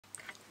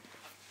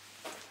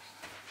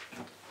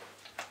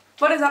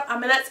What is up,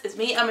 Amulets? It's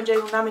me, Amin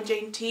Jane from Amin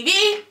Jane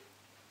TV.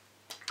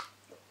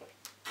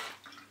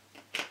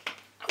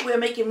 We're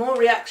making more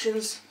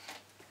reactions.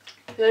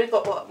 We only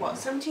got what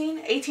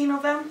 17, 18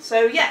 of them.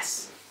 So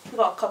yes, we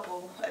got a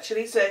couple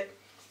actually. So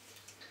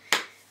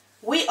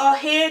we are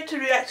here to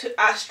react to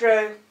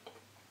Astro.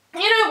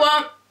 You know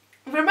what?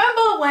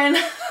 Remember when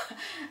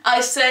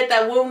I said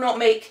that we'll not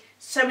make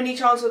so many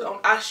chances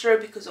on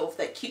Astro because of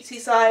their cutesy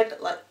side,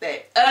 like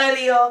their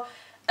earlier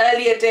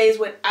days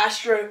when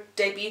Astro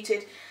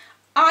debuted?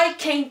 I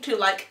came to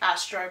like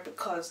Astro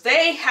because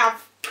they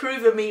have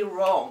proven me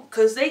wrong.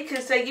 Because they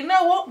could say, you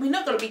know what, we're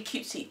not going to be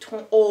cutesy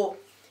or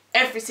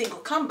every single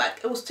comeback.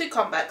 It was 2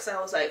 comebacks and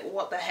I was like,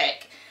 what the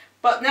heck.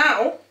 But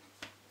now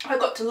I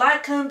got to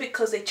like them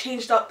because they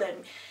changed up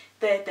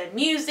their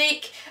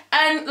music.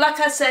 And like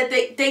I said,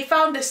 they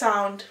found the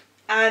sound.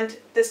 And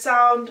the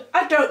sound,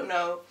 I don't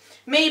know.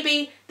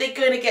 Maybe they're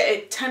going to get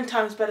it 10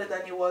 times better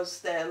than it was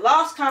their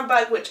last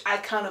comeback, which I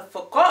kind of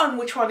forgotten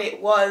which one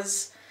it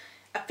was.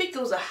 I think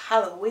it was a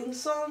Halloween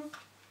song.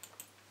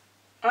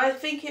 I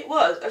think it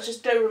was. I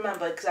just don't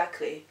remember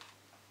exactly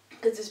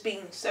because it's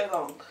been so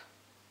long.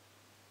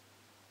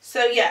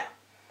 So yeah.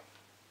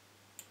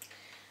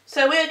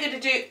 So we're going to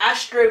do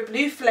Astro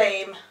Blue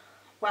Flame.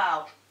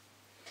 Wow.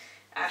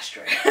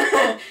 Astro.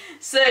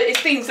 So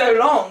it's been so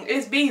long.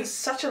 It's been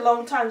such a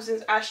long time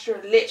since Astro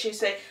literally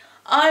said,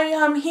 I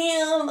am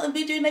here, I'll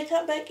be doing a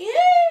comeback, yay!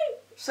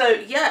 So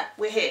yeah,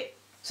 we're here.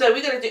 So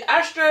we're going to do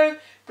Astro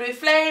Blue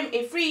Flame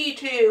in 3,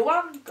 2,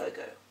 1, go.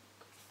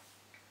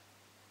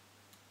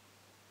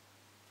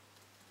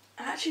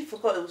 I actually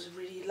forgot it was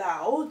really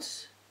loud.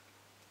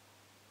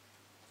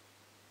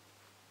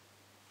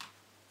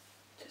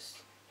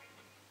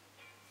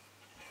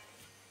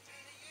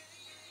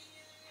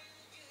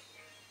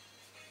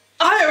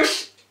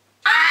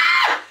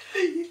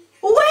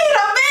 Wait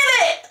a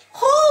minute!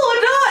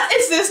 Hold on!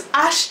 Is this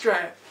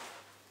Astro?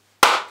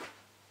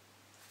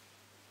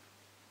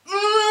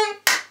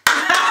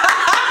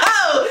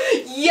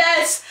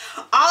 Yes!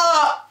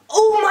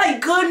 Oh my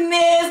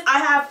goodness!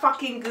 I have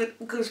fucking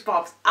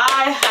goosebumps.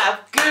 I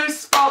have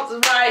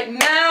goosebumps right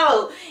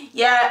now.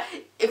 Yeah,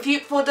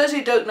 for those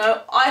who don't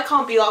know, I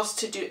can't be asked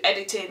to do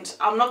editing.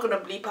 I'm not gonna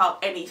bleep out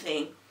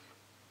anything.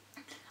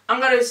 I'm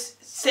gonna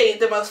say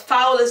the most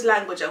foulest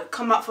language that will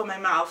come up from my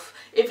mouth.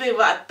 If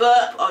I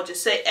burp, I'll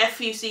just say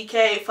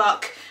F-U-C-K,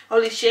 fuck,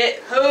 holy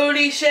shit,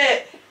 holy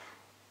shit.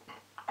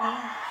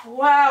 Oh,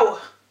 wow.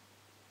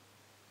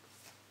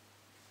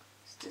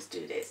 Let's just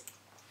do this.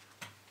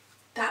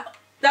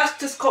 That's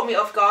just caught me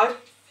off guard.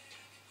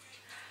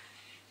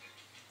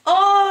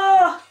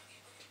 Oh!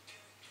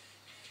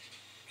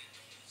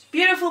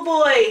 Beautiful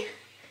boy.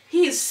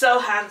 He is so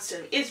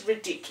handsome. It's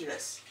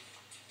ridiculous.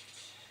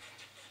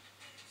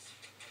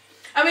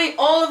 I mean,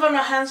 all of them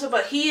are handsome,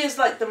 but he is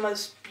like the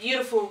most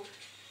beautiful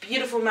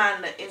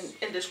man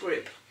in this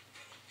group.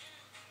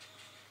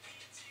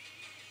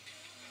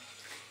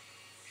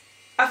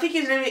 I think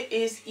his name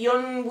is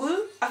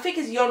Yeonwoo. I think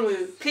it's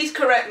Yeonwoo. Please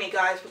correct me,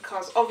 guys,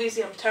 because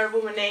obviously I'm terrible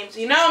with names.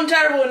 You know I'm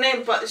terrible with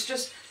names, but it's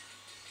just...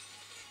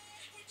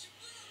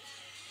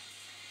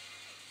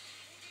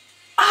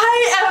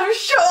 I am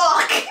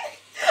shocked!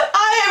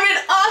 I am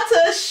in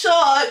utter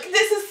shock!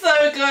 This is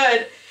so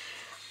good!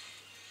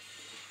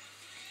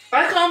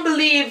 I can't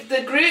believe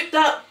the group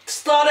that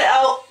started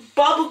out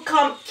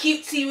bubblegum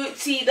cutesy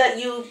wootsy that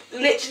you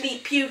literally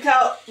puke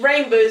out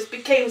rainbows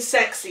became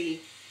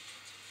sexy.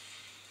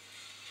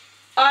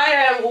 I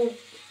am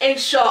in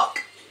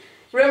shock.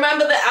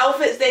 Remember the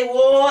outfits they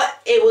wore?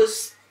 It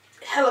was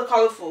hella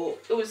colourful.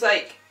 It was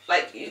like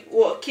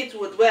what kids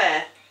would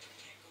wear.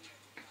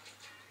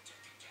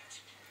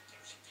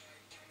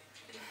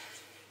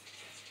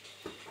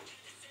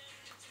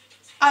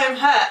 I am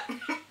hurt.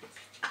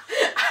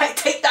 I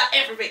take that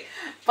everything.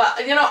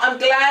 But you know, I'm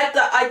glad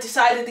that I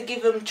decided to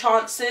give them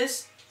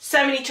chances.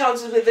 So many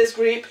chances with this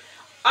group.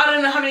 I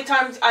don't know how many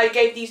times I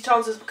gave these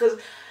chances because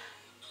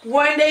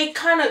when they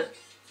kind of,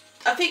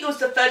 I think it was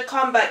the 3rd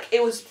comeback,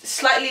 it was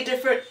slightly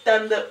different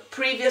than the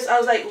previous. I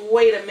was like,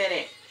 wait a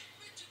minute.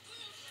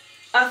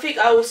 I think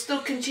I will still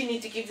continue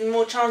to give them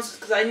more chances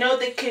because I know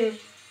they can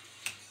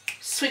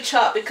switch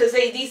up because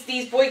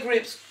these boy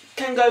groups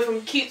can go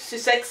from cute to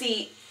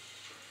sexy.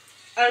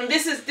 And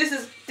this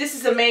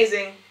is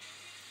amazing.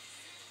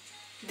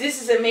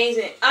 This is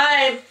amazing.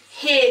 I'm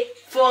here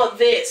for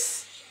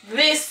this.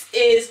 This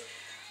is...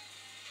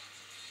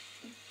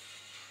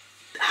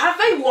 Have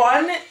they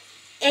won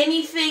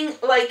anything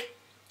like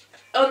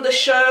on the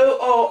show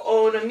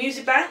or on a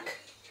music bank?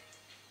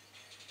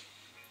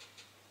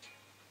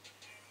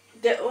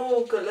 They're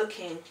all good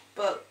looking,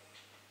 but...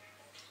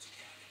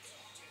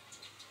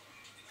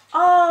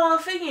 Oh,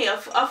 thingy,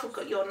 I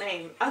forgot your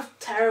name. I'm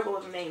terrible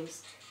with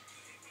names.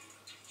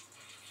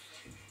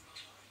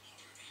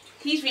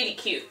 He's really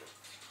cute.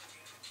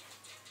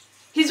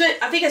 He's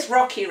with, I think it's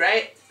Rocky,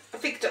 right? I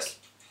think just...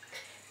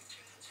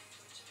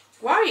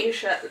 Why are you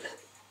shirtless?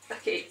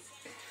 Okay.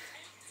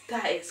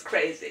 That is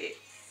crazy.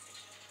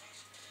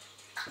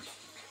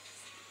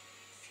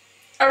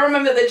 I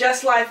remember that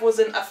Just Life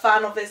wasn't a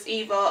fan of this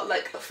either,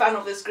 like a fan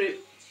of this group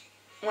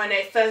when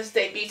they first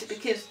debuted,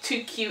 because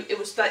too cute. It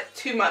was like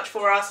too much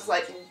for us. It's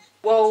like,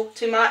 whoa,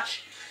 too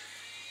much.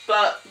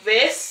 But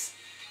this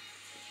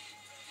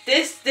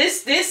is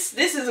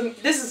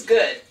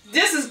good.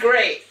 This is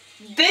great.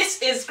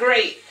 This is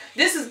great.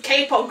 This is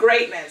K-pop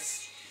greatness.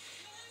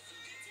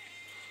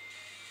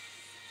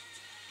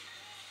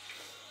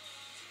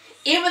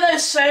 Even though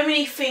so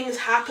many things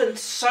happened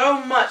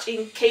so much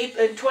in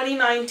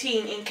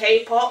 2019 in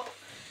K-pop,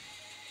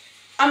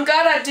 I'm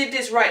glad I did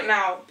this right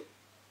now.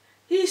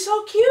 He's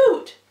so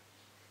cute.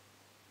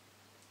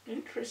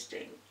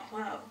 Interesting.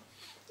 Wow.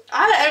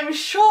 I am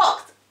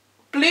shocked.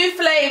 Blue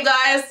Flame,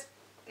 guys.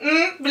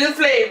 Blue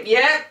Flame.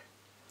 Yeah.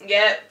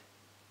 Yeah.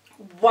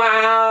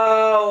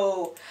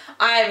 Wow.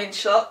 I am in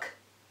shock.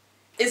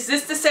 Is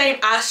this the same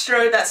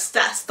Astro that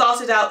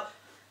started out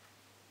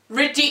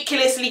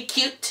ridiculously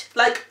cute?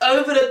 Like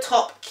over the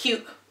top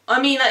cute.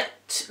 I mean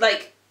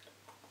like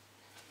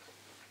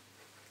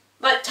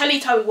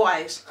Teletubby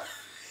wise.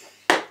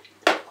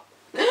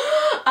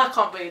 I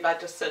can't believe I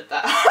just said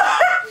that.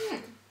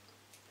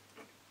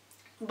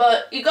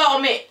 But you gotta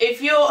admit,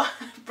 if you're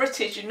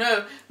British, you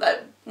know,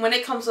 like when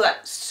it comes to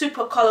like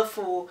super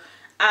colourful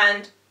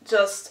and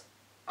just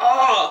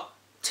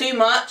too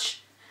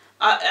much,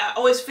 I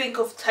always think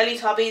of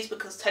Teletubbies,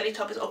 because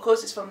Teletubbies, of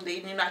course, is from the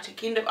United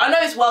Kingdom. I know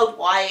it's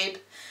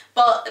worldwide,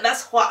 but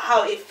that's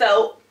how it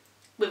felt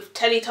with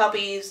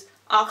Teletubbies.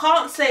 I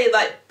can't say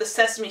like the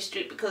Sesame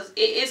Street, because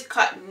it is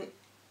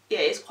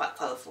it's quite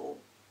colourful.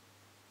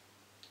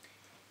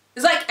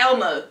 It's like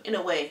Elmo in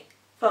a way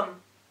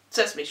from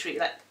Sesame Street,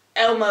 like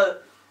Elmo-ish.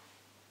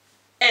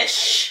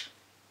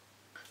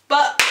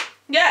 But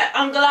yeah,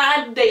 I'm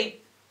glad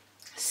they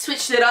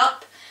switched it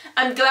up.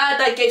 I'm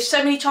glad I gave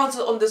so many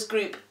chances on this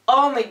group.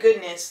 Oh my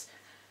goodness.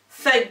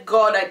 Thank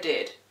God I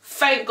did.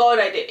 Thank God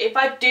I did. If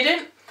I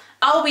didn't,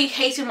 I'll be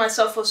hating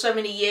myself for so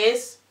many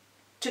years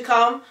to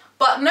come.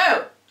 But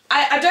no,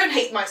 I don't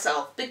hate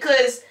myself,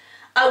 because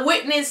I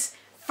witnessed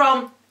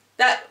from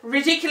that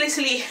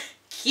ridiculously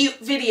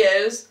cute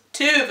videos,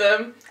 2 of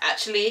them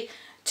actually,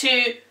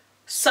 to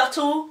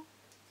subtle,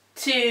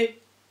 to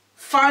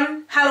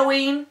fun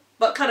Halloween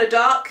but kind of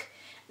dark,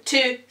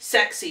 to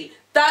sexy.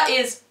 That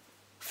is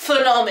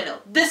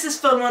phenomenal. This is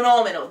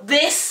phenomenal.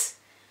 This,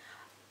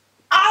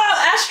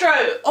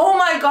 Astro, oh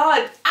my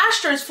god,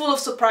 Astro is full of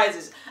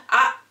surprises.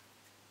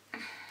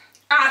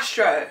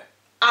 Astro,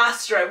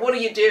 what are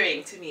you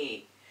doing to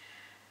me?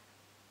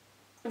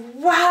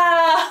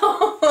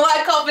 Wow.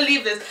 I can't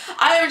believe this.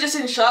 I am just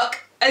in shock.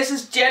 This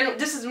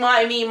is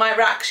my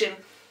reaction.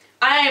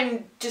 I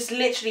am just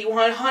literally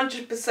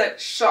 100%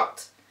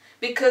 shocked,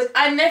 because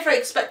I never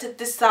expected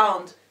this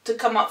sound to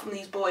come up from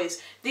these boys.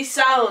 This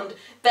sound,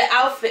 their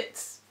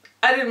outfits,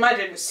 I didn't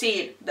imagine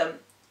seeing them,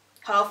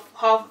 half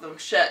of them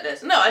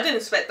shirtless. No, I didn't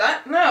expect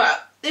that. No,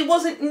 it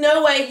wasn't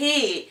nowhere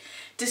here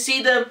to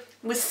see them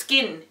with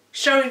skin,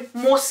 showing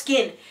more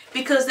skin,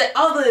 because the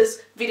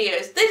others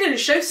videos, they didn't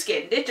show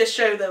skin, they just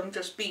show them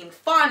just being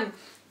fun,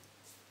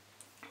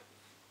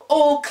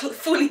 all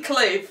fully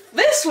clothed.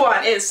 This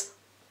one is,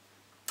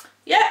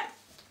 yeah.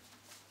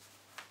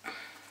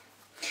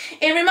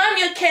 It reminded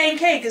me of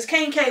K&K, because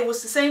K&K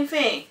was the same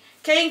thing.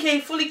 K&K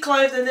fully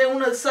clothed, and then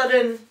all of a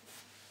sudden,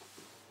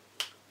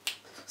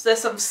 so there's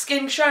some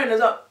skin showing. I was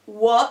like,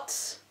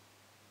 what?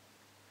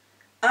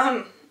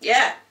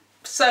 Yeah.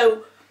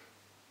 So,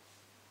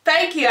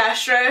 thank you,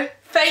 Astro.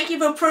 Thank you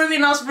for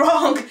proving us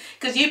wrong,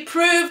 because you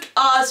proved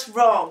us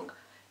wrong.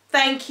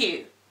 Thank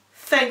you.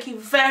 Thank you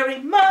very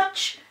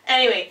much.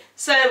 Anyway,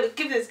 so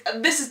give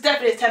this is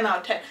definitely a 10 out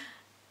of 10.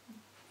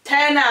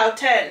 10 out of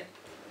 10.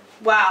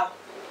 Wow.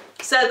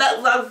 So that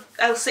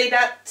I'll say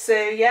that. So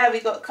yeah, we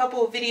got a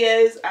couple of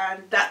videos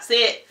and that's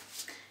it.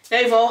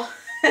 No more.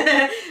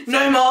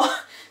 No more.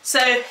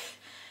 So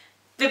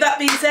with that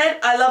being said,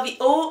 I love you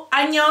all.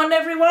 Annyeong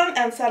everyone,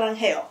 and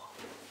사랑해요.